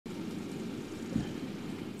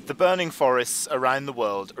The burning forests around the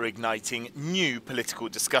world are igniting new political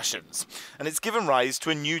discussions, and it's given rise to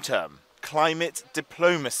a new term, climate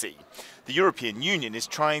diplomacy. The European Union is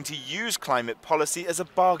trying to use climate policy as a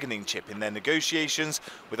bargaining chip in their negotiations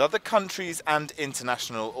with other countries and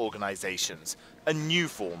international organisations, a new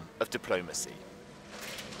form of diplomacy.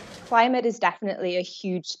 Climate is definitely a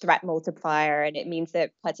huge threat multiplier, and it means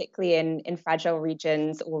that particularly in fragile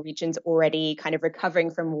regions or regions already kind of recovering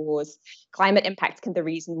from wars, climate impacts can be the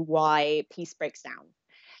reason why peace breaks down.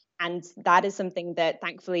 And that is something that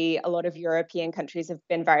thankfully a lot of European countries have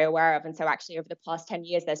been very aware of. And so actually over the past 10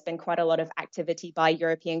 years, there's been quite a lot of activity by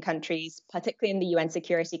European countries, particularly in the UN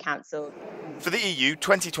Security Council. For the EU,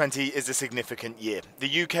 2020 is a significant year.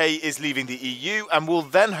 The UK is leaving the EU and will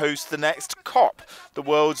then host the next COP, the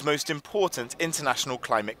world's most important international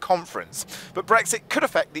climate conference. But Brexit could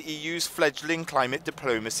affect the EU's fledgling climate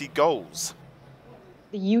diplomacy goals.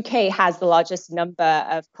 The UK has the largest number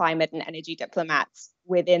of climate and energy diplomats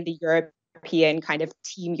within the European kind of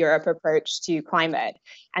Team Europe approach to climate.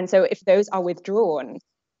 And so if those are withdrawn,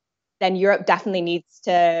 then Europe definitely needs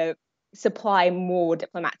to supply more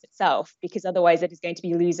diplomats itself, because otherwise it is going to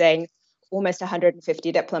be losing almost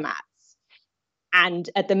 150 diplomats. And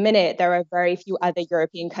at the minute, there are very few other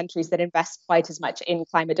European countries that invest quite as much in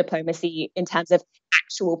climate diplomacy in terms of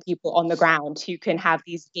actual people on the ground who can have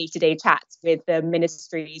these day-to-day chats with the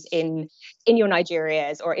ministries in your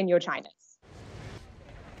Nigerias or in your Chinas.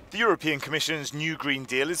 The European Commission's new Green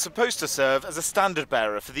Deal is supposed to serve as a standard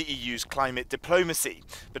bearer for the EU's climate diplomacy,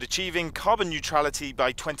 but achieving carbon neutrality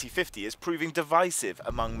by 2050 is proving divisive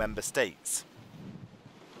among member states.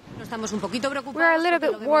 We're a little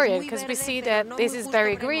bit worried because we see that this is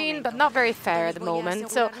very green but not very fair at the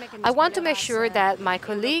moment. So I want to make sure that my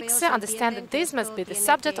colleagues understand that this must be the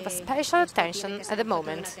subject of a special attention at the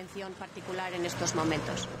moment.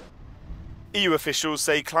 EU officials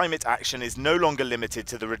say climate action is no longer limited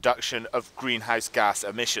to the reduction of greenhouse gas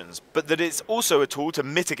emissions, but that it's also a tool to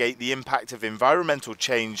mitigate the impact of environmental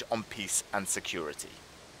change on peace and security.